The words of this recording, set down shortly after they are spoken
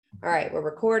All right, we're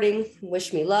recording.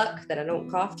 Wish me luck that I don't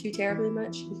cough too terribly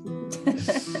much.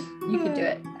 You can do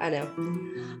it. I know.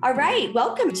 All right,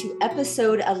 welcome to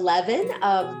episode 11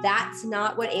 of That's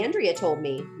Not What Andrea Told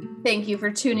Me. Thank you for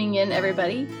tuning in,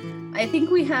 everybody. I think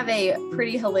we have a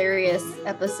pretty hilarious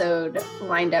episode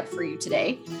lined up for you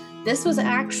today. This was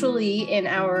actually in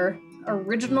our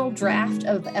original draft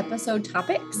of episode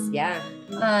topics. Yeah.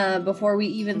 Before we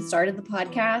even started the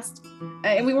podcast.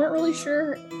 And we weren't really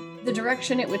sure the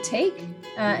direction it would take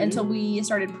until we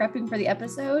started prepping for the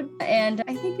episode. And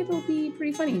I think it'll be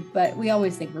pretty funny, but we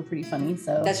always think we're pretty funny.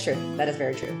 So That's true. That is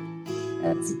very true.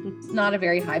 That's not a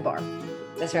very high bar.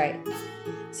 That's right.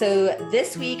 So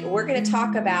this week we're going to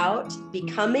talk about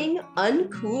becoming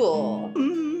uncool.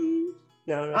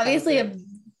 No, Obviously a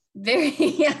very,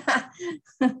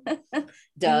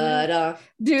 Da-da.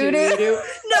 Doo-doo.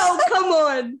 No, come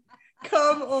on.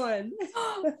 Come on.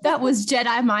 That was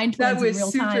Jedi Mind Twins. That was in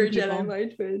real super time, Jedi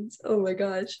Mind Twins. Oh my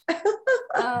gosh.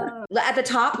 At the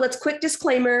top, let's quick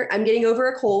disclaimer. I'm getting over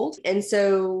a cold. And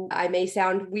so I may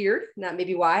sound weird. That may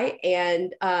be why.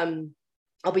 And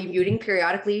I'll be muting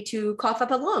periodically to cough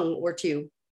up a lung or two.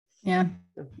 Yeah.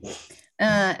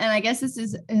 And I guess this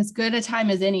is as good a time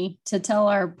as any to tell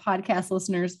our podcast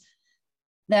listeners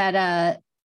that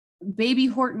baby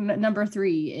Horton number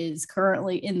 3 is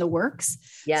currently in the works.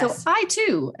 Yes. So I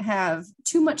too have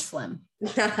too much phlegm.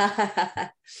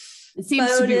 It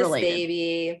seems to be related.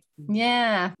 Baby.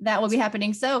 Yeah, that will be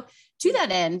happening. So to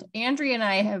that end, Andrea and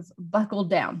I have buckled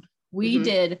down. We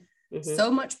did so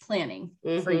much planning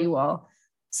for you all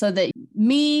so that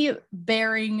me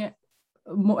bearing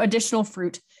additional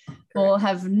fruit will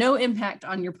have no impact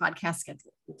on your podcast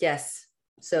schedule. Yes.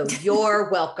 So you're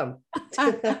welcome.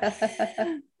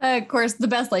 Of course, the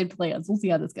best laid plans. We'll see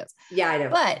how this goes. Yeah, I know.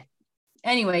 But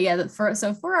anyway, yeah.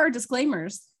 For our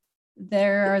disclaimers,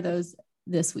 there are those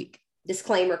this week.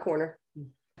 Disclaimer corner.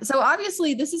 So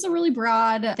obviously, this is a really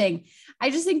broad thing.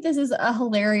 I just think this is a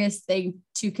hilarious thing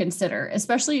to consider,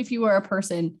 especially if you are a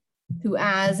person who,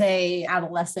 as a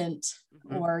adolescent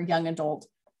or young adult,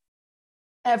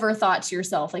 ever thought to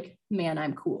yourself, like, man,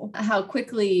 I'm cool. How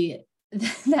quickly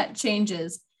that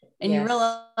changes. And you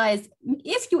realize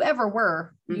if you ever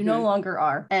were, you no longer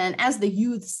are. And as the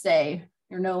youth say,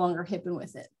 you're no longer hipping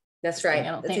with it. That's right.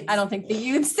 I don't think the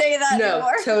youth say that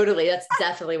anymore. No, totally. That's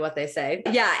definitely what they say.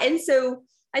 Yeah. And so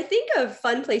I think a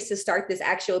fun place to start this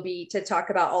actually will be to talk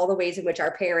about all the ways in which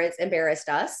our parents embarrassed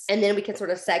us. And then we can sort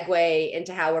of segue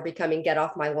into how we're becoming get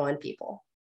off my lawn people.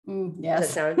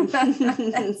 Yes. Does that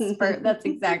sound? That's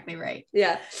exactly right.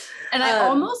 Yeah. And I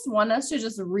almost want us to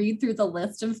just read through the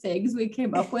list of things we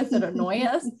came up with that annoy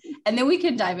us, and then we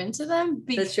can dive into them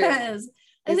because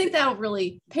I think that'll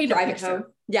really paint a picture. Home.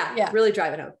 Yeah. Really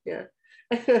drive it home. Yeah.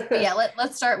 Yeah.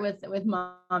 Let's start with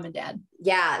mom and dad.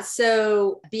 Yeah.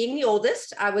 So being the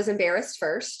oldest, I was embarrassed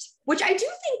first, which I do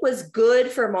think was good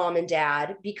for mom and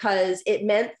dad because it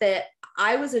meant that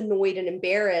I was annoyed and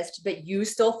embarrassed, but you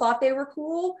still thought they were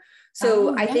cool.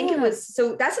 So I think it was,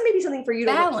 so that's maybe something for you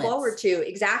to look forward to.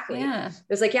 Exactly. Yeah. It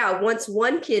was like, once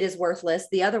one kid is worthless,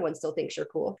 the other one still thinks you're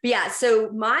cool. But yeah. So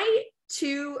my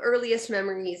 2 earliest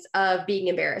memories of being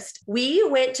embarrassed, we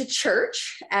went to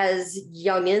church as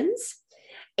youngins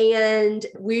and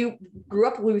we grew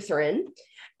up Lutheran,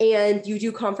 and you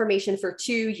do confirmation for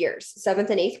 2 years, 7th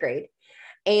and 8th grade.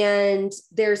 And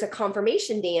there's a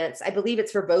confirmation dance. I believe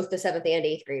it's for both the 7th and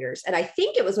 8th graders. And I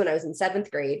think it was when I was in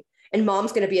 7th grade, and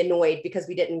mom's going to be annoyed because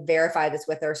we didn't verify this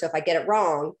with her. So if I get it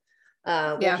wrong,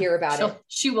 we'll hear about it.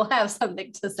 She will have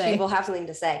something to say. She will have something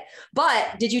to say.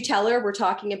 But did you tell her we're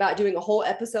talking about doing a whole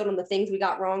episode on the things we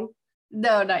got wrong?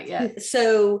 No, not yet.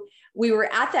 So we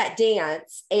were at that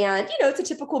dance, and it's a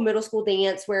typical middle school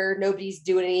dance where nobody's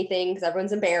doing anything because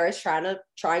everyone's embarrassed,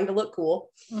 trying to look cool.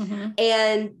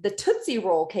 And the Tootsie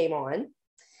Roll came on,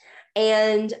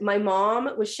 and my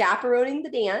mom was chaperoning the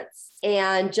dance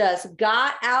and just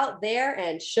got out there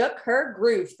and shook her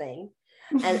groove thing.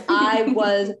 And I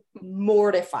was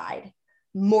mortified.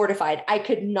 I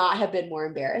could not have been more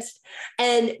embarrassed.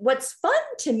 And what's fun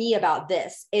to me about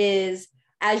this is,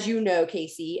 as you know,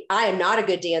 Casey, I am not a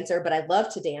good dancer, but I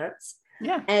love to dance.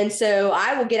 Yeah. And so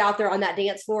I will get out there on that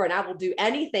dance floor and I will do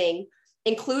anything,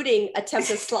 including attempt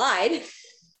to slide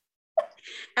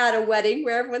at a wedding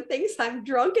where everyone thinks I'm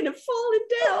drunk and have fallen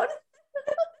down.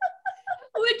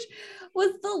 Which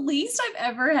was the least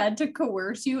I've ever had to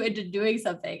coerce you into doing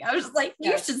something. I was just like,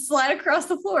 you should slide across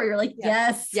the floor. You're like,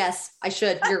 yes, I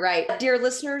should. You're right. Dear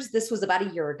listeners, this was about a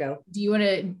year ago. Do you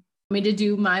want me to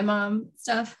do my mom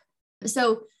stuff?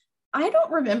 So I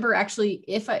don't remember actually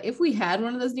if we had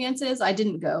one of those dances. I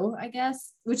didn't go, I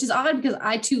guess, which is odd because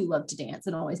I too love to dance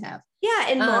and always have. Yeah.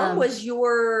 And mom was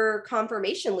your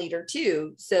confirmation leader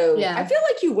too. So yeah. I feel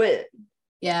like you went.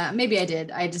 Yeah, maybe I did.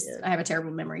 I have a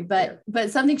terrible memory, but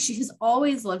something she has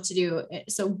always loved to do.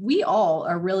 So we all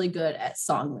are really good at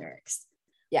song lyrics.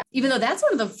 Yeah. Even though that's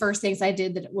one of the first things I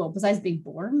did besides being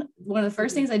born, one of the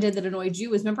first things I did that annoyed you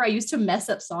was, remember I used to mess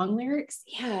up song lyrics?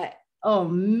 Yeah. Oh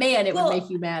man, it would make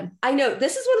you mad. I know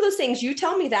this is one of those things, you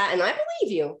tell me that and I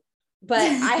believe you, but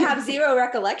I have zero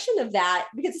recollection of that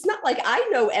because it's not like I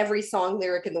know every song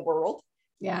lyric in the world.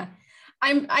 Yeah.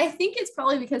 I think it's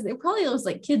probably because it probably was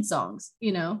like kid songs,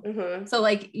 Mm-hmm. So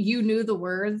like you knew the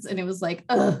words and it was like,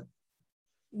 ugh,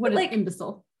 what an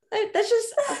imbecile. That's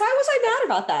just, why was I mad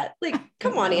about that? Like,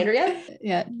 come on, Andrea.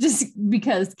 Yeah. Just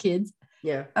because kids.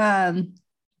 Yeah.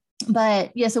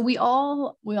 But yeah, so we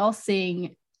all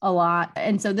sing a lot.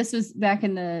 And so this was back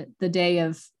in the day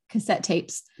of cassette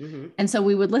tapes. Mm-hmm. And so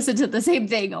we would listen to the same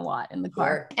thing a lot in the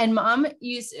car. Sure. And mom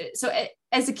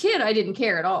as a kid, I didn't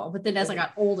care at all. But then as I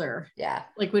got older,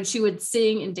 like when she would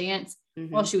sing and dance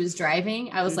while she was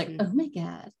driving, I was like, oh my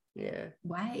God. Yeah.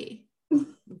 Why?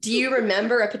 Do you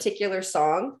remember a particular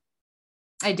song?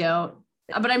 I don't.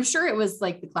 But I'm sure it was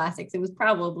like the classics. It was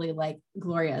probably like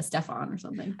Gloria Estefan or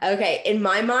something. Okay. In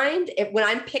my mind, when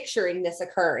I'm picturing this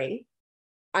occurring,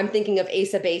 I'm thinking of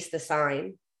Ace of Base, The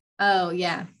Sign. Oh,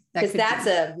 yeah. Because that's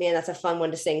a fun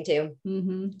one to sing too.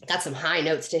 Mm-hmm. Got some high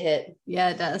notes to hit.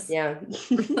 Yeah, it does. Yeah.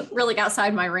 Really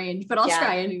outside my range, but I'll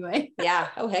try anyway. Yeah.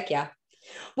 Oh, heck yeah.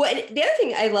 Well, and the other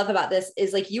thing I love about this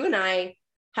is like you and I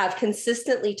have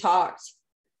consistently talked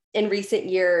in recent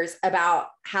years about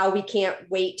how we can't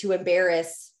wait to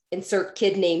embarrass insert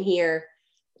kid name here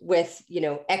with,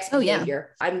 X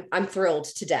behavior. I'm thrilled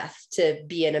to death to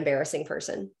be an embarrassing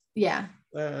person. Yeah.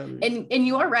 And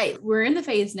you are right. We're in the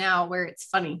phase now where it's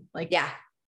funny. Like,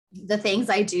 the things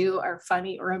I do are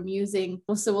funny or amusing.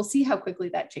 So we'll see how quickly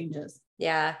that changes.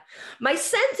 Yeah. My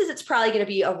sense is it's probably going to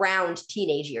be around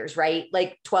teenage years, right?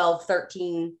 Like 12,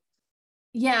 13.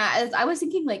 Yeah. I was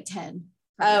thinking like 10.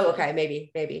 Probably. Oh, okay.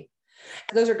 Maybe.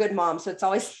 Those are good moms. So it's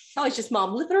always just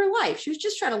mom living her life. She was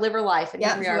just trying to live her life. And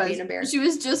here we are being embarrassed. She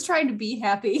was just trying to be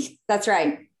happy. That's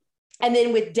right. And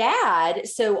then with dad,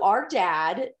 so our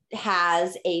dad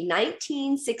has a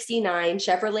 1969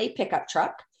 Chevrolet pickup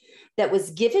truck that was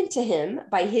given to him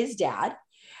by his dad.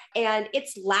 And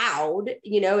it's loud,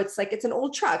 it's an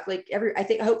old truck. Like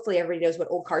hopefully everybody knows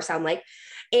what old cars sound like.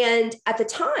 And at the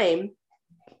time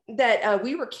that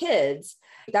we were kids,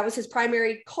 that was his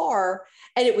primary car.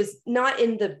 And it was not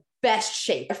in the best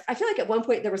shape. I feel like at one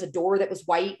point there was a door that was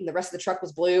white and the rest of the truck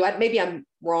was blue. Maybe I'm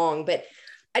wrong, but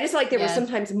I just feel like there were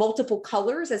sometimes multiple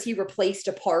colors as he replaced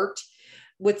a part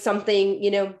with something,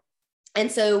 And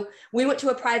so we went to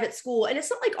a private school, and it's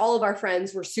not like all of our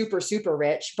friends were super, super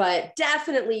rich, but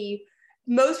definitely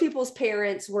most people's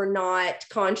parents were not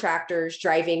contractors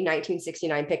driving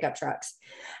 1969 pickup trucks.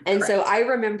 And Correct. So I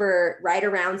remember right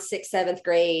around 6th, 7th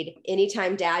grade,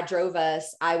 anytime dad drove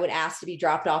us, I would ask to be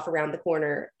dropped off around the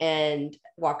corner and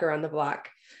walk around the block.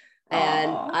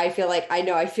 And Aww. I feel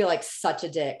like such a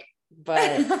dick,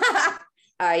 but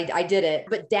I did it.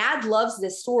 But dad loves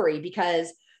this story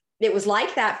because it was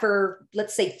like that for,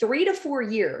 let's say, 3 to 4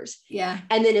 years. Yeah.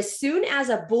 And then as soon as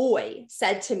a boy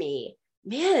said to me,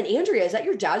 man, Andrea, is that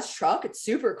your dad's truck? It's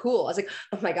super cool. I was like,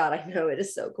 oh my God, I know, it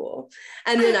is so cool.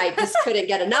 And then I just couldn't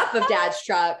get enough of dad's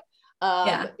truck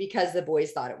because the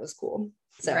boys thought it was cool.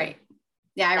 So right.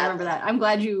 Yeah, I remember that. I'm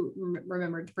glad you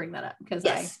remembered to bring that up because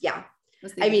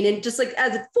I mean, and just like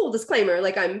as a full disclaimer,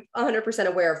 like I'm 100%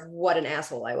 aware of what an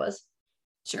asshole I was.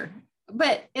 Sure.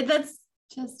 But that's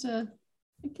just a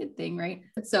kid thing, right?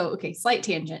 So, okay, slight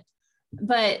tangent,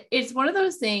 but it's one of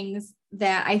those things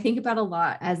that I think about a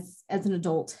lot as an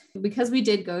adult, because we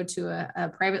did go to a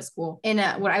private school in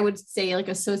what I would say like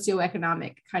a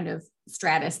socioeconomic kind of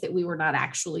stratus that we were not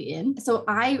actually in. So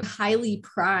I highly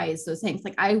prize those things.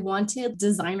 Like I wanted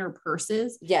designer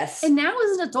purses. Yes. And now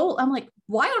as an adult, I'm like,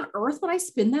 why on earth would I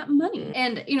spend that money?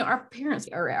 And, our parents,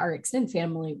 our extended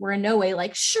family were in no way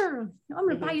like, sure, I'm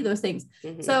going to buy you those things.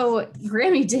 Mm-hmm. So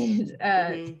Grammy did,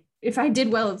 if I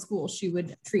did well in school, she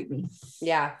would treat me.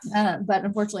 Yeah. But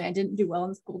unfortunately I didn't do well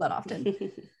in school that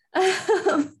often.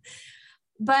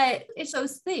 But it's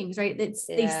those things, right? They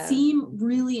seem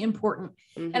really important.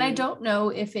 Mm-hmm. And I don't know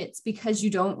if it's because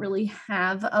you don't really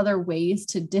have other ways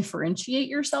to differentiate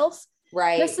yourself.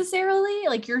 Right. Necessarily.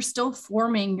 Like you're still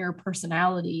forming your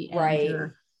personality and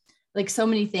your, like so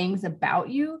many things about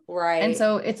you. Right. And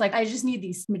so it's like, I just need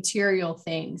these material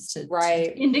things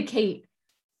to indicate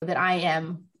that I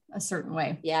am a certain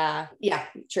way. Yeah. Yeah.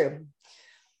 True.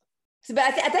 So, but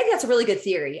I think that's a really good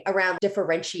theory around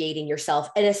differentiating yourself,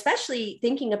 and especially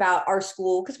thinking about our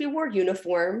school, because we wore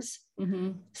uniforms.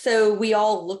 Mm-hmm. So we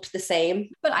all looked the same.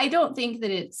 But I don't think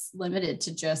that it's limited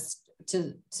to just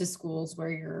to schools where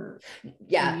you're in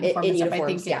uniforms. I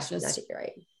think it's just, I think you're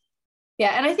right.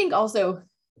 Yeah. And I think also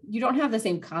you don't have the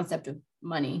same concept of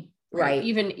money. Right.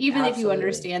 Even if you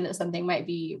understand that something might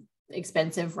be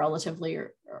expensive relatively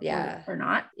or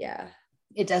not. Yeah.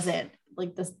 It doesn't,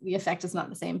 like, the effect is not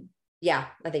the same. Yeah,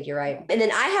 I think you're right. And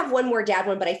then I have one more dad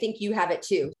one, but I think you have it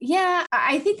too. Yeah,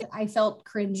 I think I felt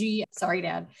cringy, sorry,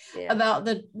 Dad, about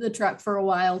the truck for a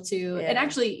while too. Yeah. And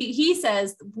actually, he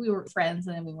says we were friends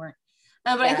and then we weren't.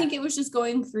 But I think it was just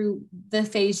going through the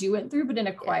phase you went through, but in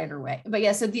a quieter way. But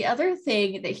yeah, so the other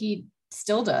thing that he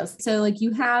still does, so like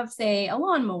you have, say, a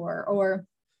lawnmower or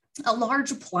a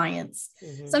large appliance,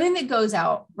 something that goes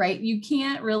out, right? You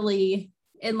can't really,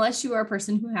 unless you are a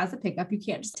person who has a pickup, you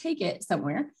can't just take it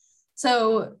somewhere.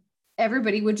 So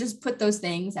everybody would just put those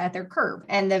things at their curb.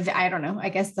 And I don't know, I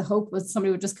guess the hope was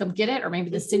somebody would just come get it, or maybe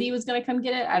the city was going to come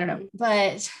get it. I don't know.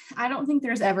 But I don't think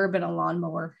there's ever been a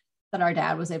lawnmower that our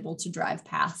dad was able to drive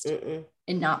past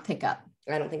and not pick up.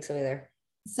 I don't think so either.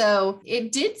 So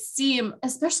it did seem,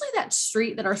 especially that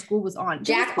street that our school was on.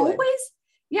 Jackwood.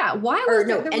 Why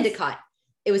was Endicott.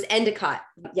 It was Endicott.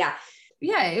 Yeah.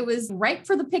 Yeah. It was ripe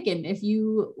for the picking if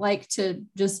you like to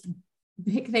just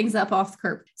pick things up off the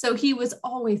curb. So he was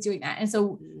always doing that. And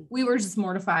so we were just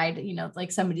mortified,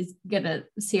 like somebody's going to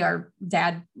see our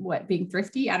dad, being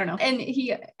thrifty. I don't know. And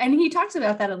he talks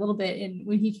about that a little bit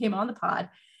when he came on the pod.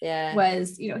 Yeah.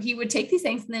 Was, he would take these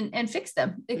things and fix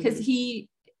them, because he,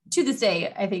 to this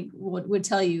day, I think would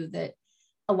tell you that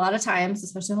a lot of times,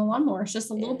 especially on the lawnmower, it's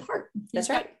just a little part. That's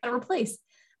right. To replace.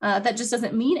 That just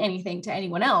doesn't mean anything to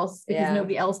anyone else, because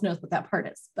nobody else knows what that part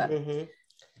is. But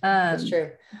that's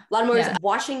true. Lawnmowers,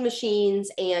 washing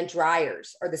machines, and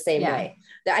dryers are the same way.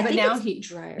 But now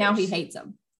he hates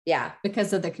them. Yeah.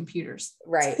 Because of the computers.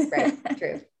 Right.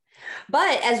 True.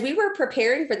 But as we were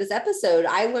preparing for this episode,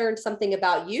 I learned something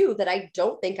about you that I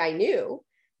don't think I knew,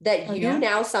 that you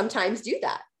now sometimes do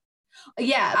that.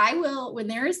 Yeah, I will. When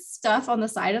there is stuff on the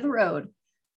side of the road,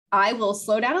 I will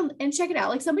slow down and check it out.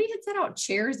 Like somebody had set out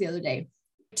chairs the other day,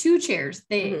 2 chairs.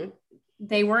 They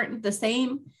weren't the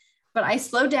same, but I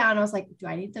slowed down. I was like, do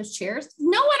I need those chairs?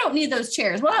 No, I don't need those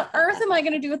chairs. What on earth am I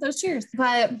going to do with those chairs?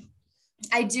 But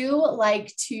I do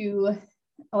like to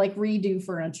redo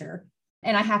furniture,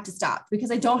 and I have to stop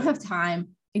because I don't have time.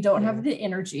 I don't have the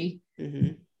energy.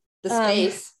 The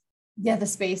space. The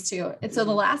space too. And so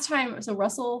the last time,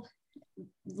 Russell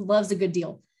loves a good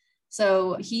deal.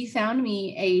 So he found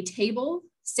me a table,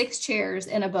 6 chairs,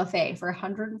 and a buffet for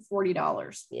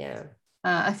 $140. Yeah.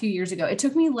 A few years ago. It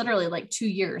took me literally like 2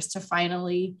 years to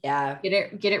finally get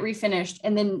it refinished.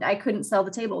 And then I couldn't sell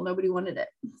the table. Nobody wanted it.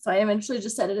 So I eventually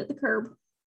just set it at the curb.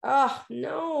 Oh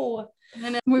no.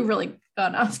 And we really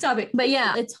got off topic. But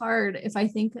yeah, it's hard if I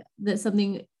think that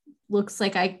something looks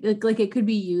like it could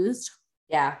be used.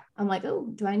 Yeah. I'm like, oh,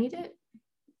 do I need it?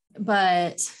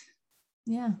 But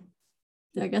yeah,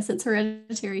 I guess it's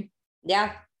hereditary.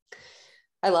 Yeah.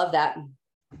 I love that.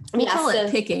 I mean, we'll call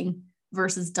it picking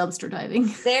versus dumpster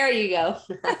diving. There you go.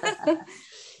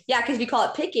 Yeah, because we call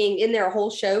it picking. Isn't there a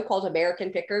whole show called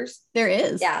American Pickers? There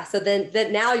is. Yeah. So then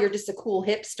now you're just a cool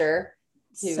hipster.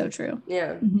 So true.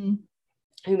 Yeah.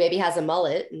 Who maybe has a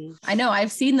mullet. I know.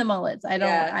 I've seen the mullets.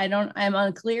 I'm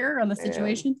unclear on the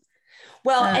situation.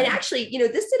 Well, and actually,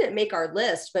 this didn't make our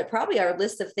list, but probably our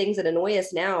list of things that annoy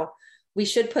us now, we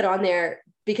should put on there,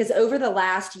 because over the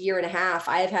last year and a half,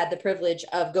 I have had the privilege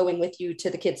of going with you to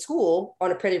the kids' school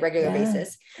on a pretty regular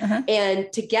basis.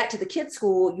 And to get to the kids'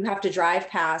 school, you have to drive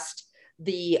past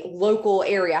the local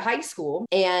area high school.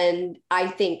 And I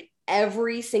think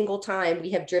every single time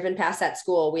we have driven past that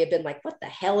school, we have been like, what the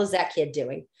hell is that kid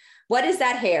doing? What is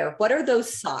that hair? What are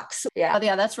those socks? Yeah. Oh,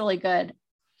 yeah, that's really good.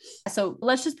 So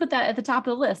let's just put that at the top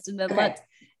of the list, and then let's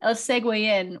segue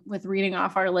in with reading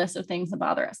off our list of things that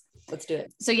bother us. Let's do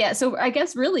it. So yeah, so I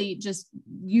guess really just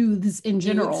youths in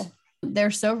general,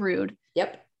 they're so rude.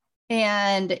 Yep.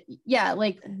 And yeah,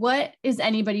 like what is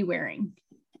anybody wearing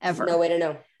ever? No way to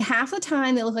know. Half the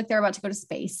time they look like they're about to go to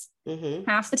space.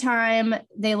 Half the time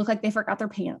they look like they forgot their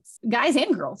pants. Guys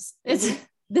and girls. This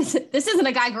isn't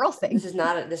a guy-girl thing. This is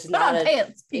not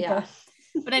pants, people. Yeah.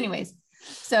 But anyways,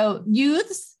 so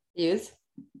youth,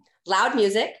 loud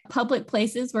music, public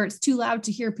places where it's too loud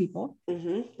to hear people.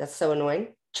 That's so annoying.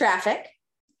 Traffic,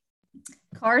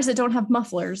 cars that don't have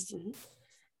mufflers,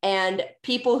 and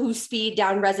people who speed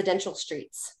down residential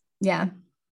streets. Yeah.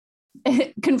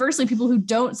 Conversely, people who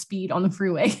don't speed on the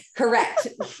freeway. Correct.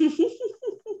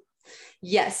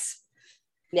 Yes.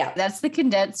 Yeah. That's the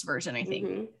condensed version, I think.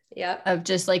 Mm-hmm. Yeah. Of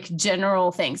just like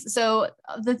general things. So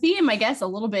the theme, I guess, a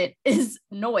little bit is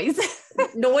noise.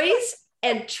 Noise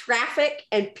and traffic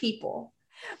and people.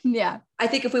 Yeah. I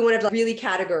think if we wanted to really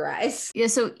categorize. Yeah.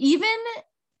 So even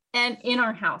and in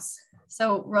our house.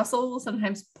 So Russell will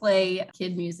sometimes play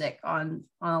kid music on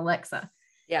Alexa.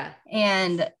 Yeah.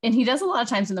 And he does a lot of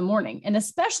times in the morning, and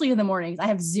especially in the mornings, I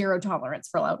have zero tolerance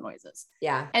for loud noises.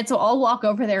 Yeah. And so I'll walk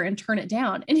over there and turn it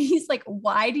down. And he's like,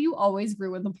 why do you always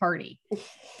ruin the party?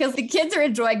 Because the kids are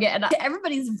enjoying it and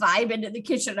everybody's vibing in the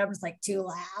kitchen. I'm just like, too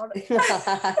loud.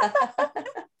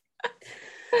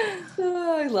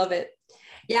 Oh, I love it.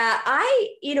 Yeah,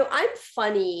 I'm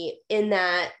funny in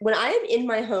that when I am in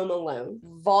my home alone,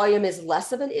 volume is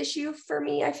less of an issue for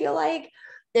me, I feel like.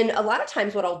 And a lot of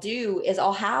times what I'll do is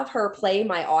I'll have her play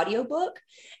my audiobook.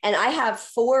 And I have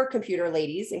 4 computer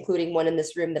ladies, including one in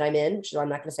this room that I'm in, which is why I'm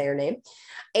not going to say her name.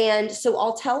 And so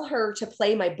I'll tell her to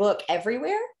play my book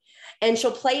everywhere, and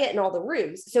she'll play it in all the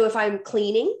rooms. So if I'm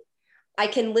cleaning, I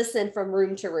can listen from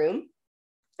room to room,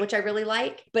 which I really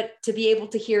like. But to be able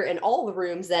to hear in all the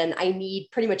rooms, then I need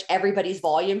pretty much everybody's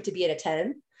volume to be at a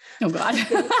 10. Oh God.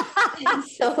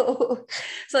 so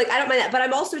like, I don't mind that, but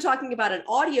I'm also talking about an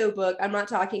audiobook. I'm not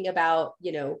talking about,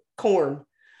 corn.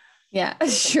 Yeah,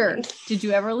 sure. Did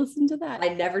you ever listen to that? I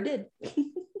never did.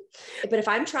 But if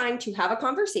I'm trying to have a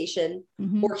conversation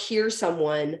or hear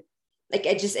someone, like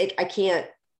it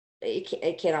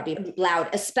cannot be loud,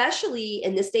 especially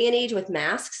in this day and age with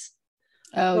masks.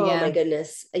 Oh yeah. My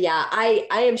goodness. Yeah. I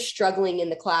am struggling in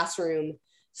the classroom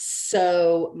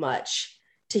so much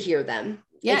to hear them.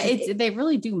 Yeah, they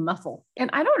really do muffle.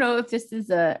 And I don't know if this is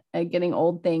a getting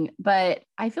old thing, but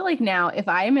I feel like now if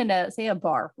I am in a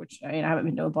bar, which I haven't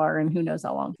been to a bar in who knows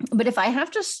how long, but if I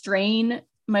have to strain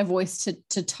my voice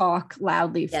to talk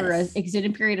loudly for an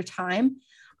extended period of time,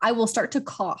 I will start to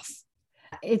cough.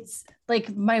 It's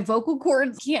like my vocal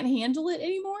cords can't handle it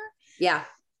anymore. Yeah.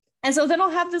 And so then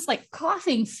I'll have this like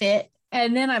coughing fit,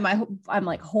 and then I'm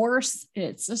like hoarse.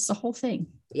 It's just the whole thing.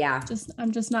 Yeah.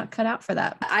 I'm just not cut out for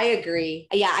that. I agree.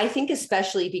 Yeah. I think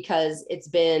especially because it's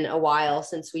been a while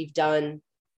since we've done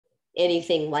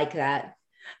anything like that.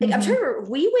 Like I'm trying to remember,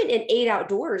 we went and ate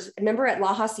outdoors, remember at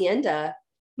La Hacienda,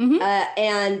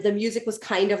 and the music was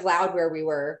kind of loud where we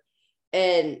were.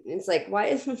 And it's like,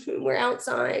 we're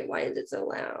outside. Why is it so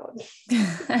loud?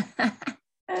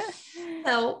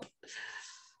 Help.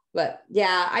 But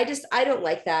yeah, I don't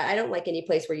like that. I don't like any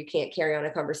place where you can't carry on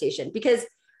a conversation, because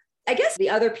I guess the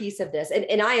other piece of this,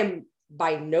 and I am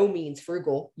by no means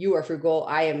frugal. You are frugal.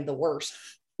 I am the worst.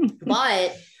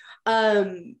 But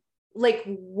like,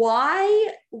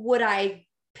 why would I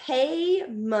pay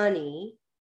money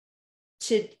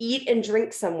to eat and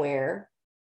drink somewhere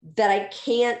that I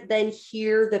can't then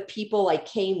hear the people I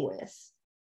came with?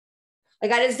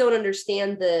 Like, I just don't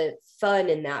understand the fun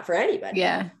in that for anybody.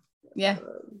 Yeah. Yeah.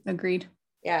 Agreed.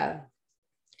 Yeah.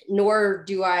 Nor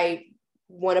do I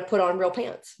want to put on real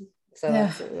pants. So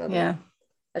yeah.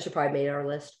 That should probably make our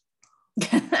list.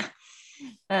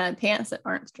 Pants that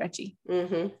aren't stretchy.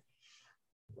 Mm-hmm.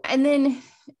 And then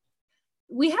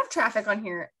we have traffic on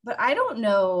here, but I don't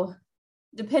know,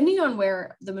 depending on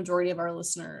where the majority of our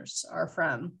listeners are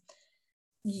from,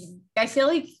 I feel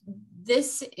like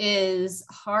this is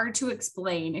hard to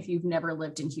explain if you've never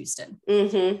lived in Houston.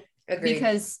 Mm-hmm. Agreed.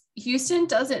 Because Houston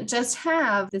doesn't just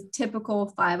have the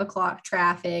typical 5 o'clock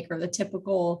traffic or the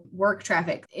typical work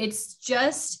traffic. It's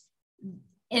just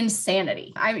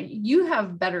insanity. You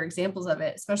have better examples of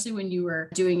it, especially when you were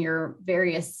doing your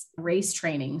various race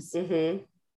trainings. Mm-hmm.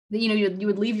 You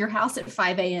would leave your house at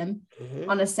 5 a.m.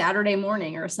 on a Saturday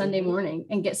morning or a Sunday morning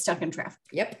and get stuck in traffic.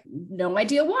 Yep. No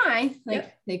idea why.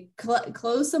 Like they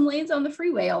close some lanes on the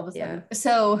freeway all of a sudden. Yeah.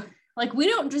 So like, we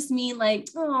don't just mean like,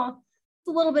 oh, it's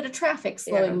a little bit of traffic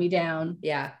slowing me down.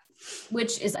 Yeah.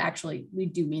 Which is actually, we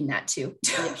do mean that too.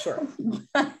 Yeah, sure.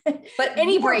 But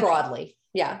any more broadly.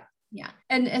 Yeah. Yeah.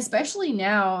 And especially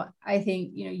now, I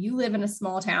think, you live in a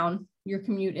small town. Your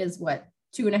commute is what,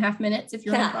 2.5 minutes if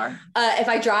you're in a car? If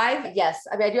I drive, yes.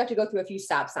 I mean, I do have to go through a few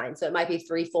stop signs, so it might be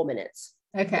 3 full minutes.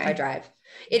 Okay. If I drive.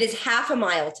 It is half a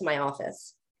mile to my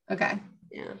office. Okay.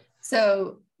 Yeah.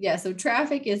 So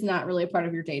traffic is not really a part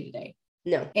of your day to day.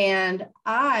 No. And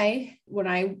when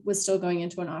I was still going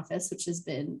into an office, which has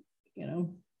been,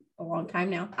 a long time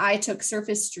now, I took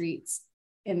surface streets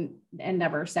and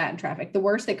never sat in traffic. The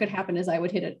worst that could happen is I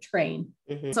would hit a train.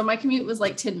 Mm-hmm. So my commute was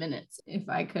like 10 minutes if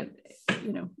I could,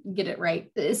 get it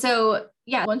right. So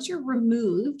yeah, once you're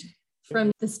removed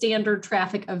from the standard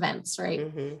traffic events,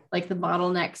 right? Like the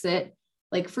bottlenecks,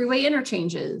 like freeway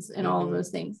interchanges and all of those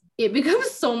things, it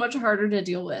becomes so much harder to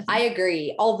deal with. I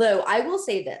agree. Although I will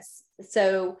say this,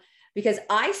 So, because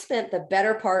I spent the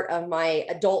better part of my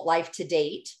adult life to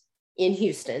date in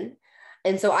Houston.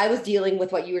 And so I was dealing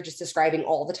with what you were just describing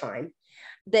all the time.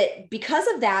 That because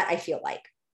of that, I feel like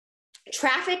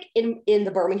traffic in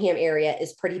the Birmingham area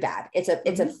is pretty bad. It's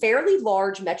a fairly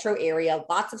large metro area,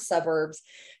 lots of suburbs.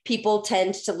 People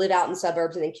tend to live out in the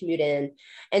suburbs and then commute in.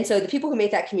 And so the people who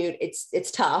make that commute,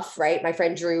 it's tough, right? My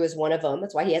friend Drew is one of them.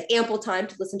 That's why he has ample time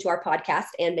to listen to our podcast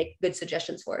and make good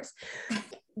suggestions for us.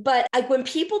 But when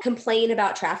people complain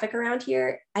about traffic around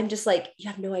here, I'm just like, you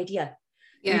have no idea.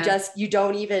 Yeah. You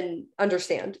don't even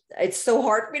understand. It's so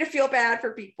hard for me to feel bad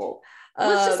for people.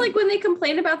 Well, it's just like when they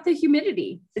complain about the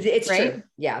humidity. It's right? True.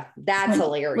 Yeah. That's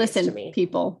hilarious to me.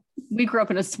 People, we grew up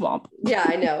in a swamp. Yeah,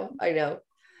 I know.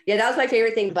 Yeah. That was my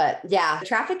favorite thing, but yeah,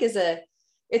 traffic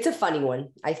it's a funny one,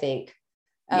 I think.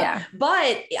 Yeah.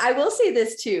 But I will say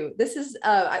this too. This is,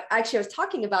 I was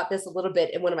talking about this a little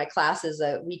bit in one of my classes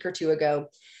a week or two ago.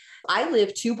 I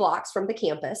live 2 blocks from the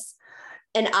campus.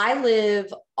 And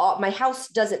my house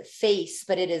doesn't face,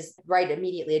 but it is right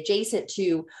immediately adjacent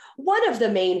to one of the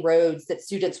main roads that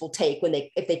students will take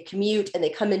if they commute and they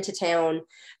come into town,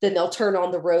 then they'll turn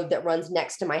on the road that runs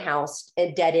next to my house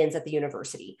and dead ends at the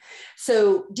university.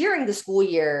 So during the school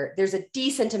year, there's a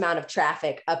decent amount of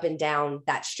traffic up and down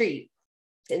that street.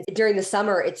 And during the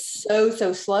summer, it's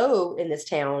so slow in this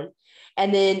town.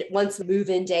 And then once the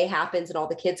move-in day happens and all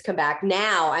the kids come back,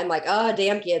 now I'm like, oh,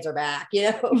 damn kids are back,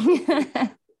 So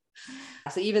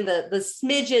even the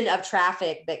smidgen of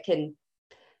traffic that can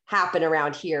happen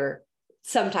around here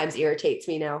sometimes irritates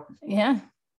me now. Yeah.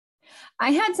 I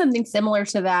had something similar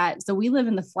to that. So we live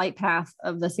in the flight path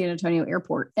of the San Antonio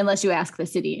airport, unless you ask the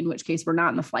city, in which case we're not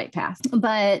in the flight path.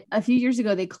 But a few years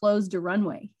ago, they closed a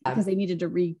runway because they needed to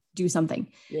redo something.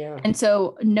 Yeah. And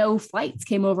so no flights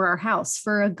came over our house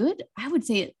for a good, I would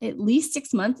say at least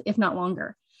 6 months, if not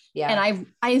longer. Yeah. And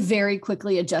I very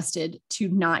quickly adjusted to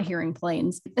not hearing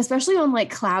planes, especially on like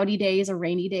cloudy days or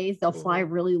rainy days. They'll fly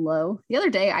really low. The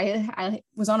other day I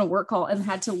was on a work call and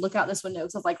had to look out this window.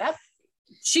 So I was like,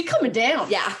 she coming down.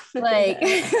 Yeah. Like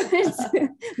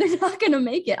they're not going to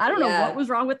make it. I don't know what was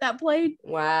wrong with that plane.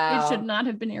 Wow. It should not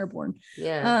have been airborne.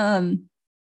 Yeah.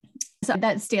 So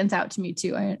that stands out to me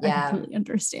too. I completely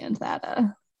understand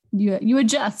that. You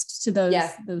adjust to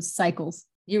those cycles.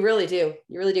 You really do.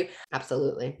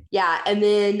 Absolutely. Yeah. And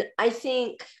then I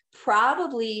think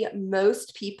probably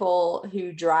most people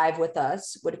who drive with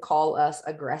us would call us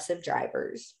aggressive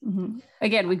drivers. Mm-hmm.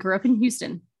 Again, we grew up in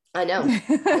Houston. I know.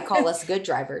 They call us good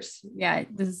drivers. Yeah.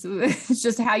 This is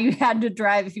just how you had to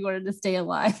drive if you wanted to stay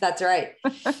alive. That's right.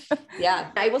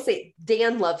 Yeah. I will say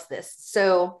Dan loves this.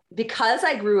 So because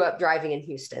I grew up driving in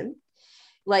Houston,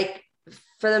 like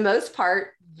for the most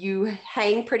part, you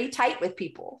hang pretty tight with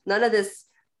people. None of this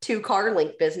 2-car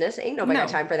link business. Ain't nobody got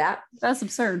time for that. That's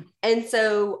absurd. And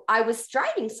so I was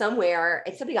driving somewhere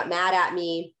and somebody got mad at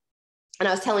me and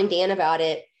I was telling Dan about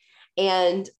it.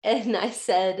 And I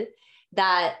said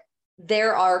that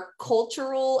there are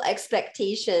cultural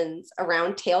expectations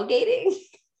around tailgating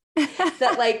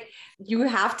that like you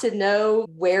have to know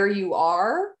where you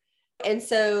are. And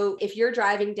so if you're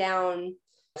driving down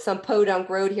some podunk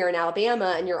road here in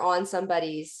Alabama and you're on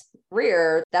somebody's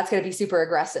rear, that's going to be super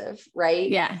aggressive, right?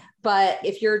 Yeah. But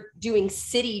if you're doing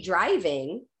city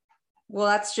driving, well,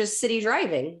 that's just city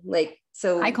driving. Like,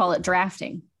 so I call it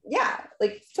drafting. Yeah,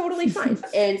 like totally fine.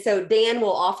 And so Dan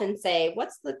will often say,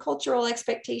 what's the cultural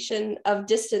expectation of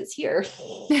distance here?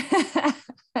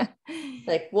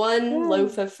 Like 1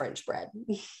 loaf of French bread.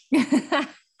 That's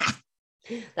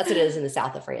what it is in the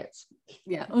south of France.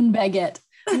 Yeah, une baguette.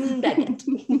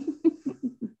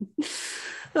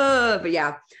 But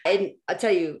yeah, and I'll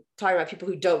tell you, talking about people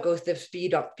who don't go the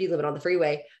speed limit on the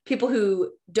freeway, people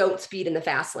who don't speed in the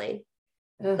fast lane.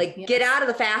 Get out of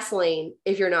the fast lane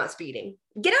if you're not speeding.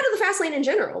 Get out of the fast lane in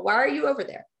general. Why are you over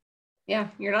there? Yeah,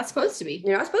 you're not supposed to be.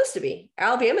 You're not supposed to be.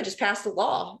 Alabama just passed a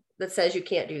law that says you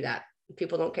can't do that.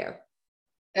 People don't care.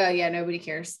 Yeah, nobody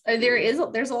cares.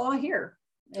 There's a law here.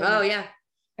 Oh yeah.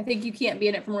 I think you can't be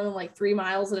in it for more than like 3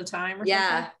 miles at a time or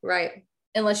something. Right.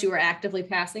 Unless you were actively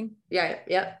passing. Yeah,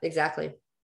 exactly.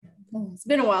 It's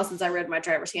been a while since I read my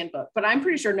driver's handbook, but I'm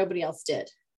pretty sure nobody else did.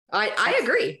 I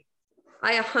agree.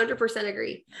 I 100%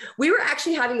 agree. We were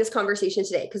actually having this conversation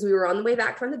today because we were on the way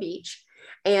back from the beach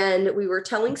and we were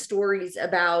telling stories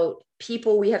about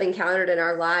people we have encountered in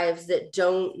our lives that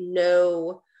don't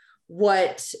know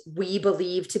what we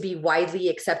believe to be widely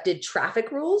accepted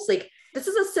traffic rules. Like, this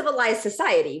is a civilized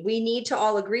society. We need to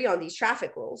all agree on these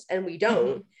traffic rules and we don't.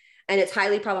 Mm-hmm. And it's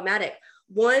highly problematic.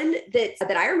 One that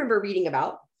I remember reading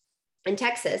about in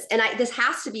Texas, and this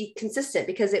has to be consistent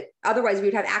because otherwise we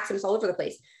would have accidents all over the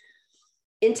place.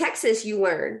 in Texas, you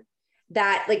learn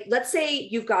that, like, let's say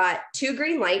you've got 2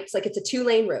 green lights, like it's a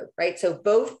 2-lane road, right? So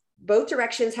both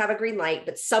directions have a green light,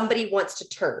 but somebody wants to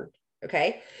turn.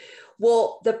 Okay.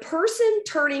 Well, the person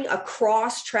turning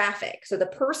across traffic, so the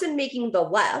person making the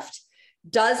left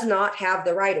does not have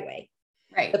the right of way.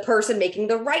 Right. The person making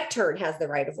the right turn has the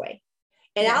right of way.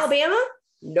 In Yes. Alabama,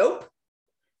 nope.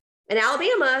 In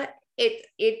Alabama,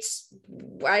 it's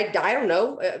I don't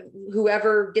know,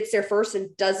 whoever gets there first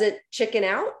and doesn't chicken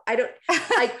out.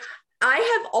 I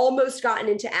have almost gotten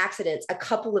into accidents a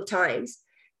couple of times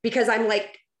because I'm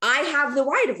like, I have the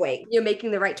right of way, you're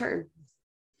making the right turn.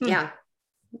 Yeah.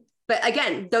 But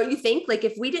again, don't you think, like,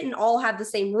 if we didn't all have the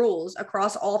same rules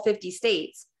across all 50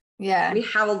 states, we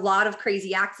have a lot of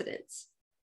crazy accidents.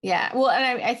 Yeah. Well,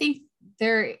 and I think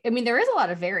there is a lot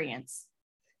of variance.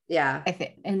 Yeah. I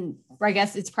think, and I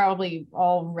guess it's probably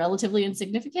all relatively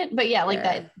insignificant, but yeah, like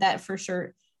that for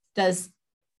sure does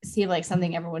seem like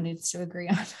something everyone needs to agree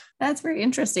on. That's very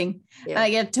interesting.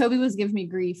 Yeah. Toby was giving me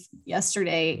grief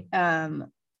yesterday. And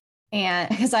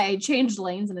because I changed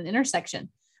lanes in an intersection,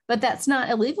 but that's not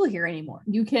illegal here anymore.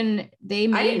 They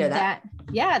made that.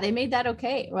 Yeah, they made that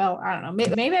okay. Well, I don't know.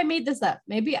 Maybe I made this up.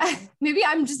 Maybe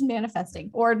I'm just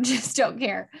manifesting or just don't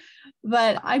care.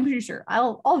 But I'm pretty sure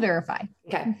I'll verify.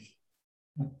 Okay.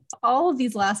 All of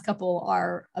these last couple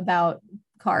are about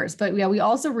cars, but yeah, we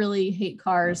also really hate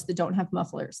cars that don't have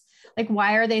mufflers. Like,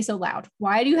 why are they so loud?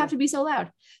 Why do you have to be so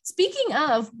loud? Speaking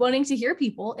of wanting to hear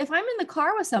people, if I'm in the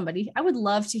car with somebody, I would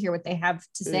love to hear what they have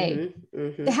to say.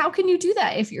 How can you do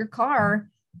that if your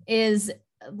car is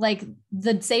like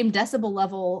the same decibel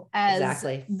level as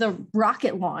the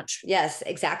rocket launch? Yes,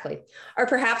 exactly. Or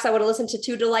perhaps I would have listened to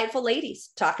 2 delightful ladies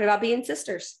talking about being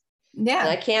sisters. Yeah. And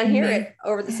I can't hear it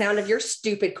over the sound of your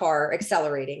stupid car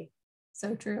accelerating.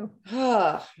 So true.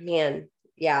 Oh, man.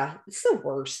 Yeah. It's the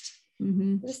worst.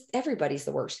 Just everybody's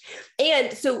the worst.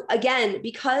 And so again,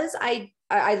 because I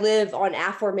live on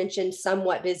aforementioned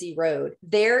somewhat busy road,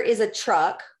 there is a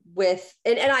truck with,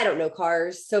 and I don't know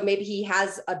cars, so maybe he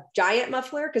has a giant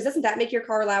muffler, because doesn't that make your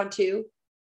car loud too?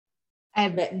 I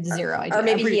have zero idea. Or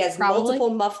maybe he has multiple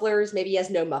mufflers. Maybe he has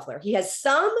no muffler. He has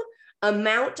some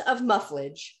amount of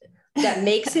mufflage that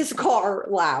makes his car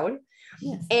loud.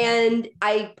 Yes. And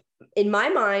in my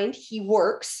mind, he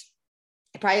works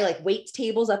probably like waits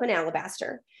tables up in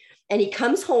Alabaster. And he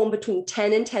comes home between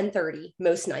 10 and 10:30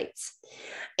 most nights.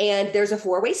 And there's a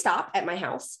 4-way stop at my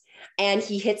house. And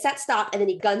he hits that stop and then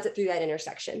he guns it through that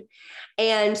intersection.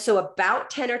 And so about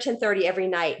 10 or 10:30 every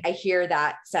night, I hear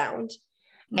that sound.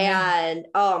 And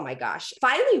oh my gosh.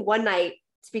 Finally, one night,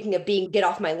 speaking of being get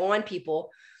off my lawn people,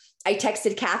 I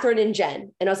texted Catherine and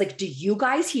Jen and I was like, do you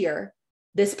guys hear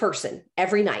this person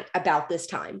every night about this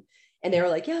time? And they were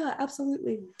like, yeah,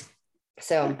 absolutely.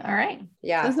 So, all right.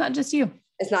 Yeah. So it's not just you.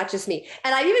 It's not just me.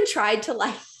 And I even tried to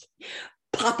like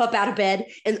pop up out of bed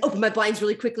and open my blinds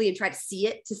really quickly and try to see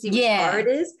it, to see which car it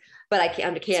is. But I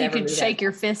can't so you could shake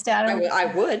your fist at him. I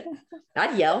would.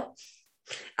 I'd yell.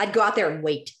 I'd go out there and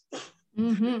wait.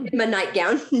 In my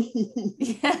nightgown.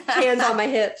 Hands on my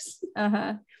hips.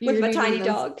 With my tiny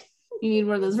dog. You need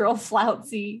one of those real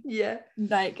flouncy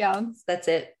nightgowns. That's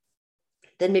it.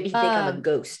 Then maybe think I'm a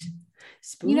ghost.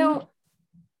 Spoon.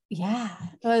 Yeah.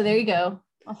 Oh, there you go.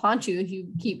 I'll haunt you if you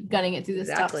keep gunning it through the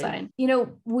stop sign.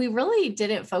 We really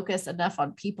didn't focus enough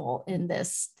on people in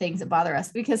this things that bother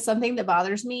us, because something that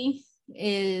bothers me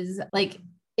is like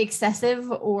excessive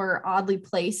or oddly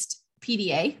placed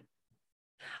PDA.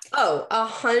 Oh,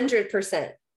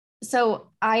 100%. So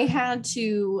I had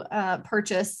to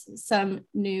purchase some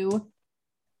new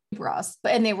bras,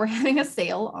 and they were having a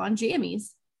sale on Jammies.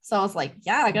 So I was like,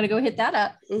 yeah, I got to go hit that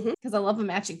up because I love a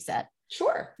matching set.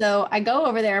 Sure. So I go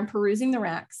over there and perusing the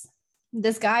racks.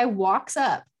 This guy walks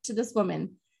up to this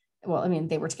woman. Well, I mean,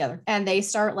 they were together and they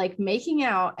start like making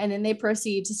out, and then they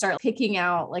proceed to start picking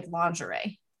out like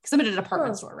lingerie, because I'm at an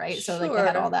apartment store, right? So like they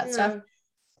had all that stuff.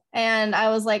 And I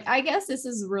was like, I guess this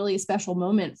is a really special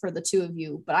moment for the two of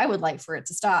you, but I would like for it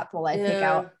to stop while I pick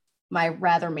out my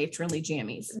rather matronly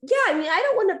jammies. Yeah. I mean, I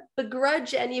don't want to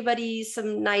begrudge anybody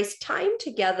some nice time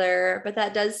together, but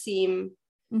that does seem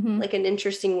like an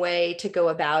interesting way to go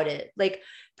about it. Like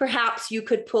perhaps you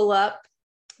could pull up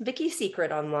Vicky's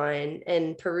Secret online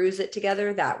and peruse it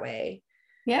together that way.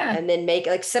 Yeah. And then make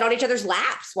like sit on each other's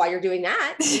laps while you're doing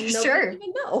that. Sure.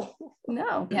 Even know.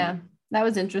 No. Yeah. That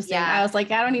was interesting. Yeah. I was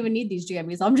like, I don't even need these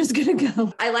jammies. I'm just going to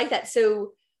go. I like that.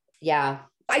 So yeah,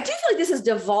 I do feel like this has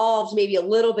devolved maybe a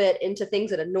little bit into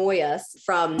things that annoy us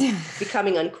from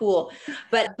becoming uncool.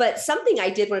 But something I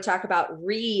did want to talk about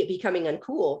becoming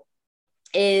uncool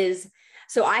is,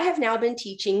 so I have now been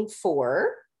teaching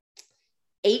for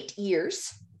 8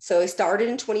 years So I started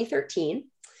in 2013,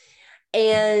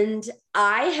 and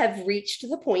I have reached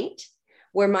the point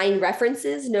where my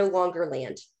references no longer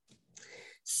land.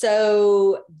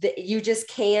 So you just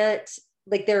can't,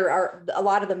 like, there are a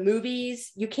lot of the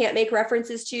movies you can't make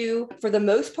references to. For the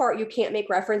most part, you can't make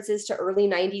references to early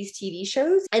 90s TV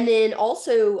shows. And then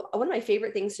also, one of my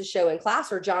favorite things to show in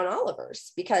class are John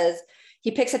Oliver's, because he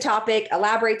picks a topic,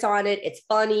 elaborates on it. It's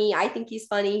funny. I think he's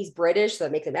funny. He's British, so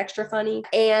it makes him extra funny.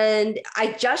 And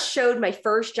I just showed my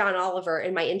first John Oliver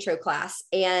in my intro class,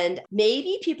 and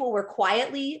maybe people were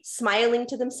quietly smiling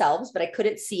to themselves, but I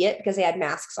couldn't see it because they had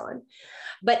masks on.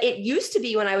 But it used to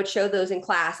be when I would show those in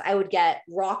class, I would get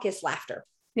raucous laughter.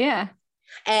 Yeah.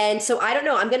 And so I don't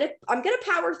know, I'm going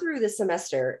to power through this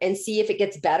semester and see if it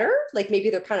gets better. Like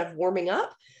maybe they're kind of warming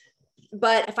up.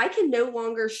 But if I can no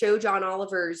longer show John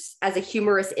Oliver's as a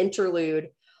humorous interlude,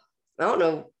 I don't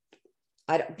know.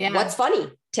 What's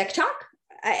funny? TikTok?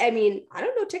 I mean, I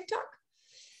don't know TikTok.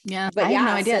 Yeah. But I have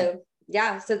no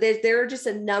idea. So there are just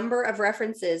a number of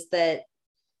references that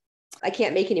I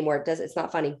can't make anymore. It's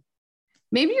not funny.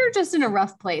 Maybe you're just in a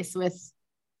rough place with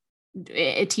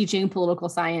teaching political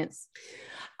science.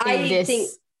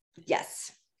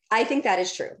 Yes, I think that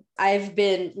is true. I've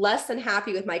been less than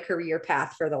happy with my career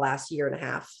path for the last year and a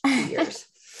half, 2 years.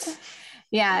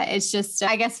 Yeah, it's just,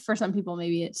 I guess for some people,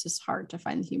 maybe it's just hard to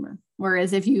find the humor.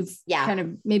 Whereas if you've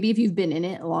if you've been in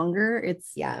it longer,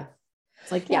 it's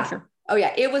like, sure. Oh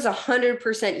yeah. It was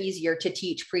 100% easier to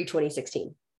teach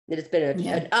pre-2016. It's been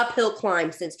an uphill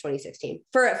climb since 2016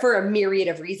 for a myriad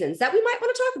of reasons that we might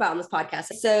want to talk about on this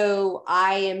podcast. So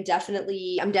I'm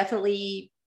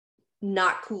definitely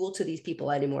not cool to these people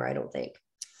anymore, I don't think.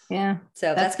 Yeah.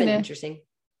 So that's been interesting.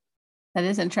 That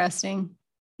is interesting.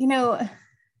 You know,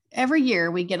 every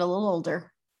year we get a little older.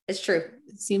 It's true.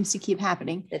 It seems to keep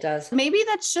happening. It does. Maybe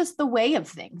that's just the way of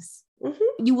things.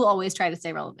 Mm-hmm. You will always try to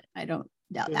stay relevant. I don't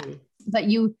doubt that. But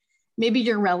maybe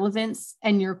your relevance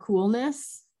and your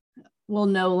coolness will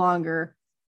no longer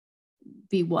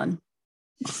be one.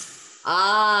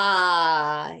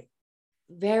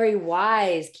 Very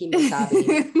wise,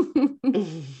 Kimosabi.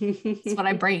 That's what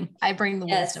I bring. I bring the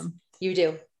wisdom. You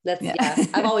do.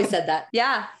 I've always said that.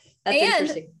 Yeah. That's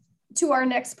interesting. To our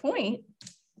next point,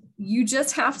 you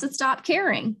just have to stop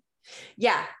caring.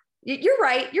 Yeah. You're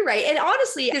right. And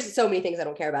honestly, there's so many things I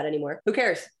don't care about anymore. Who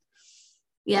cares?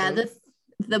 Yeah.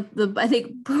 The I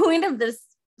think point of this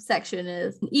section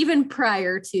is, even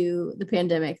prior to the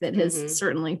pandemic, that has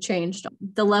certainly changed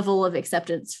the level of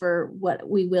acceptance for what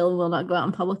we will and will not go out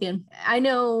in public in. I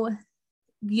know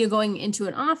you're going into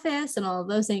an office and all of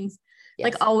those things,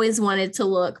 like always wanted to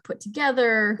look put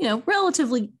together,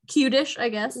 relatively cutish, I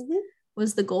guess,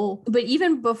 was the goal. But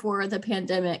even before the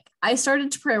pandemic, I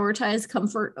started to prioritize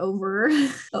comfort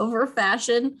over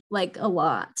fashion, like a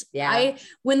lot. Yeah.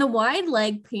 When the wide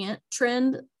leg pant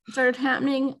trend started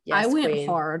happening, I went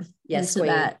hard into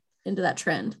that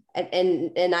trend.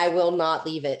 And I will not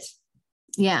leave it.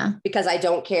 Yeah. Because I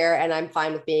don't care and I'm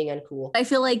fine with being uncool. I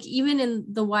feel like even in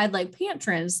the wide leg pant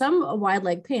trend, some wide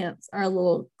leg pants are a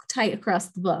little tight across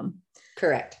the bum.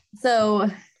 Correct. So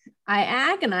I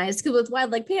agonized because with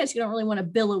wide leg pants, you don't really want a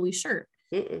billowy shirt.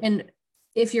 And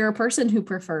if you're a person who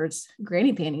prefers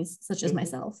granny panties, such as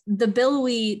myself, the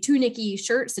billowy tunicky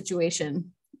shirt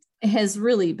situation has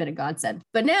really been a godsend.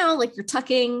 But now, like, your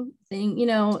tucking thing,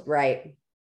 right.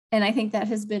 And I think that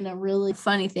has been a really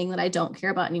funny thing that I don't care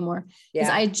about anymore.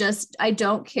 Because I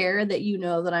don't care that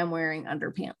that I'm wearing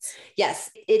underpants. Yes,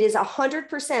 it is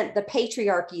 100% the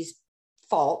patriarchy's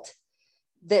fault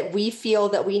that we feel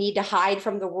that we need to hide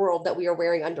from the world that we are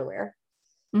wearing underwear.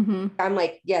 I'm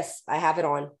like, yes, I have it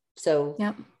on. So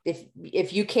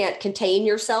if you can't contain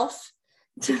yourself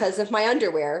because of my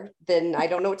underwear, then I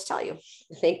don't know what to tell you.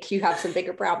 I think you have some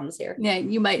bigger problems here. Yeah,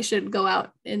 you should go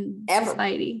out in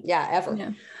society. Yeah, ever.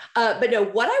 Yeah. But no,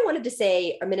 what I wanted to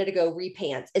say a minute ago,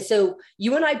 repants, is so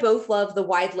you and I both love the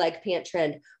wide leg pant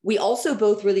trend. We also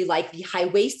both really like the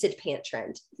high-waisted pant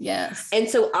trend. Yes. And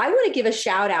so I want to give a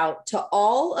shout out to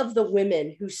all of the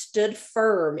women who stood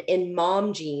firm in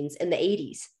mom jeans in the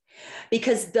 80s.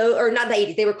 Because not the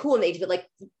 80s, they were cool in the 80s, but like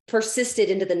persisted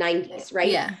into the 90s, right?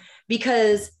 Yeah.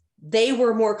 Because they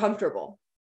were more comfortable.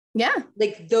 Yeah.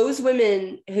 Like those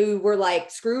women who were like,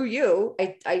 screw you,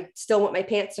 I still want my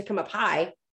pants to come up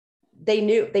high. They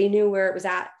knew where it was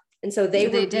at. And so they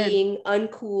were being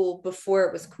uncool before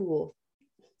it was cool.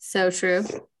 So true.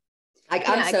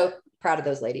 I'm so proud of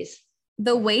those ladies.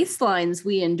 The waistlines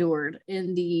we endured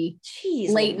in the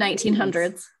late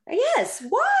 1900s. Yes.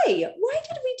 Why did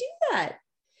we do that?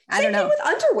 I don't know. Same thing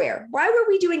with underwear. Why were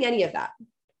we doing any of that?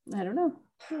 I don't know.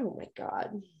 Oh my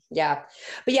God. Yeah.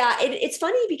 But yeah, it's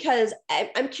funny because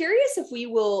I'm curious if we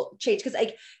will change, because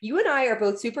like you and I are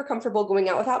both super comfortable going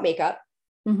out without makeup.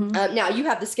 Now you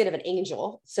have the skin of an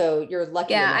angel, so you're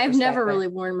lucky. Yeah, I've never really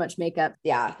worn much makeup.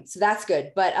 Yeah, so that's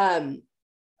good. But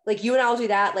like you and I'll do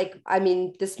that. Like, I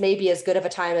mean, this may be as good of a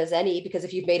time as any, because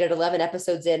if you've made it 11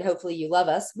 episodes in, hopefully you love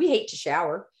us. We hate to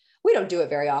shower. We don't do it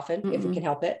very often if we can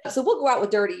help it. So we'll go out with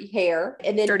dirty hair,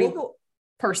 and then we'll go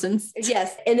persons.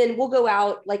 Yes. And then we'll go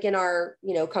out like in our,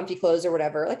 comfy clothes or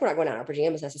whatever. Like we're not going out in our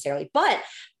pajamas necessarily, but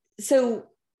so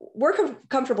we're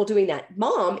comfortable doing that.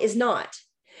 Mom is not.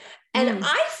 And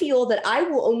I feel that I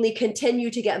will only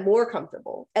continue to get more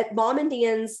comfortable at Mom and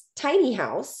Dan's tiny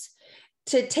house.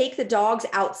 To take the dogs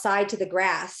outside to the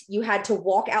grass, you had to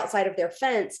walk outside of their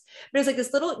fence. But it was like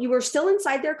this you were still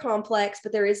inside their complex,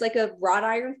 but there is like a wrought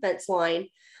iron fence line.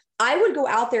 I would go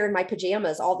out there in my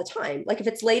pajamas all the time. Like if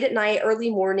it's late at night,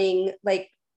 early morning, like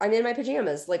I'm in my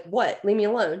pajamas, like what? Leave me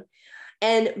alone.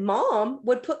 And Mom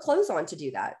would put clothes on to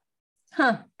do that.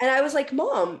 Huh. And I was like,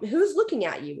 Mom, who's looking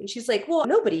at you? And she's like, well,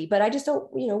 nobody, but I just don't,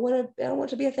 I don't want it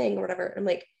to be a thing or whatever. I'm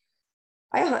like,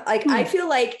 I feel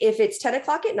like if it's 10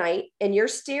 o'clock at night and you're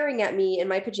staring at me in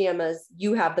my pajamas,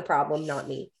 you have the problem, not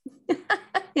me.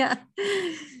 Yeah.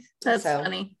 That's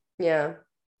funny. Yeah.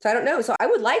 So I don't know. So I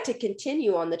would like to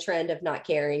continue on the trend of not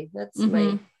caring. That's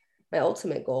my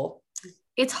ultimate goal.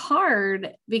 It's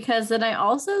hard because then I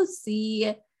also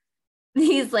see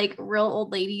these like real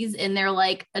old ladies in their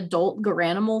like adult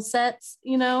Garanimal sets,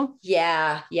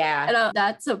 Yeah. And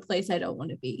that's a place I don't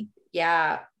want to be.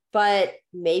 Yeah. But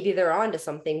maybe they're onto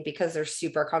something because they're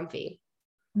super comfy.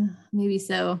 Maybe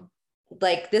so.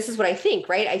 Like, this is what I think,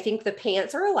 right? I think the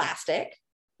pants are elastic.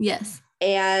 Yes.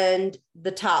 And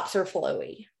the tops are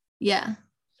flowy. Yeah.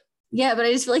 Yeah, but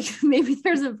I just feel like maybe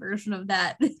there's a version of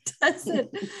that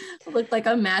doesn't look like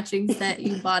a matching set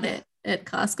you bought it at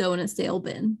Costco in a sale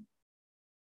bin.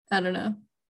 I don't know.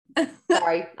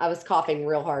 Sorry, I was coughing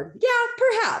real hard. Yeah,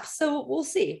 perhaps. So we'll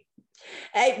see.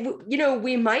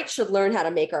 We should learn how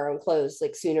to make our own clothes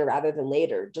like sooner rather than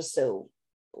later, just so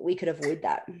we could avoid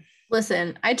that.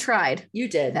 Listen, I tried. You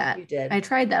did that. You did. I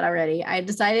tried that already. I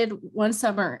decided one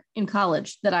summer in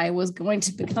college that I was going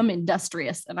to become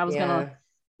industrious and I was going to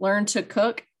learn to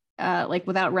cook like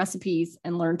without recipes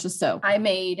and learn to sew. I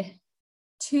made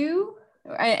 2,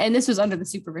 and this was under the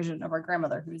supervision of our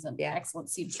grandmother, who's an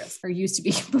excellent seamstress, or used to be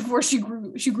before she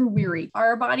grew weary.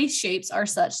 Our body shapes are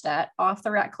such that off the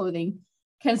rack clothing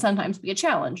can sometimes be a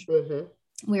challenge.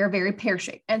 We are very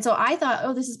pear-shaped. And so I thought,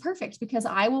 oh, this is perfect because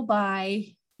I will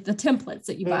buy the templates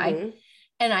that you buy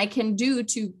and I can do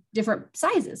 2 different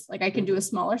sizes. Like I can do a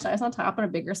smaller size on top and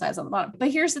a bigger size on the bottom. But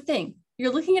here's the thing.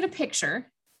 You're looking at a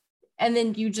picture and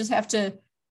then you just have to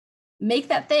make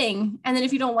that thing. And then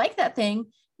if you don't like that thing,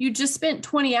 you just spent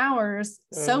 20 hours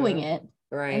sewing it.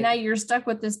 Right. And now you're stuck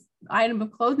with this item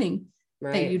of clothing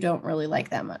that you don't really like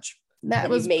that much. That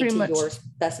was made pretty to much your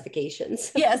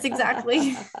specifications. Yes,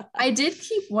 exactly. I did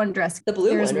keep one dress. The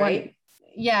blue one, right?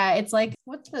 Yeah. It's like,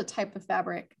 what's the type of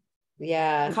fabric?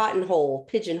 Yeah. Cotton hole,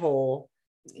 pigeonhole.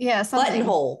 Yeah. Something.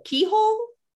 Buttonhole, keyhole.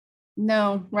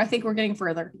 No, I think we're getting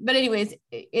further. But anyways,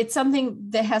 it's something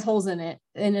that has holes in it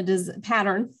and it is a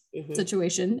pattern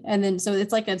situation. And then, so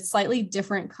it's like a slightly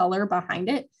different color behind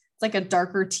it. It's like a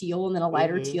darker teal and then a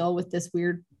lighter teal with this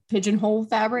weird pigeonhole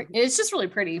fabric. It's just really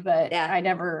pretty, but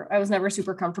I was never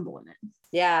super comfortable in it.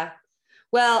 Yeah.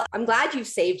 Well, I'm glad you've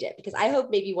saved it because I hope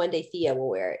maybe one day Thea will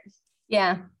wear it.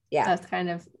 Yeah. Yeah.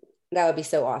 That would be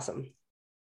so awesome.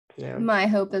 Yeah. My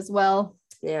hope as well.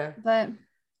 Yeah. But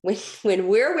when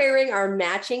we're wearing our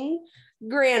matching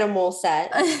Garanimal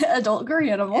set, adult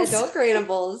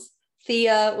Garanimals,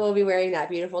 Thea will be wearing that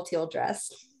beautiful teal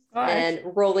dress and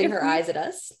rolling her eyes at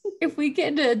us. If we get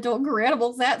into adult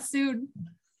Garanimals that soon,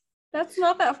 that's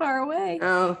not that far away.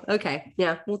 Oh, okay.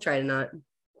 Yeah, we'll try to not.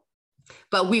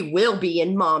 But we will be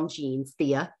in mom jeans,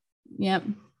 Thea. Yep.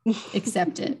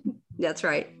 Accept it. That's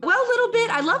right. Well, a little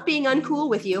bit. I love being uncool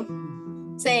with you.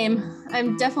 Same.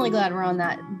 I'm definitely glad we're on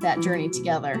that journey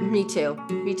together. Me too.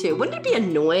 Wouldn't it be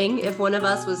annoying if one of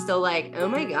us was still like, oh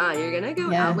my God, you're going to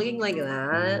go out looking like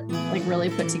that? Like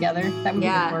really put together? That would be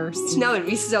the worst. No, it'd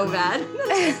be so bad.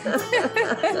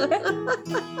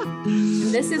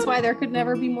 This is why there could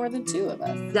never be more than 2 of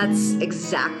us. That's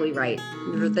exactly right.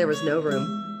 There was no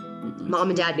room. Mom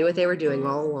and Dad knew what they were doing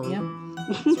all along. Yep.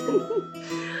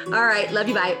 All right. Love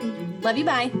you. Bye. Love you.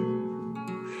 Bye.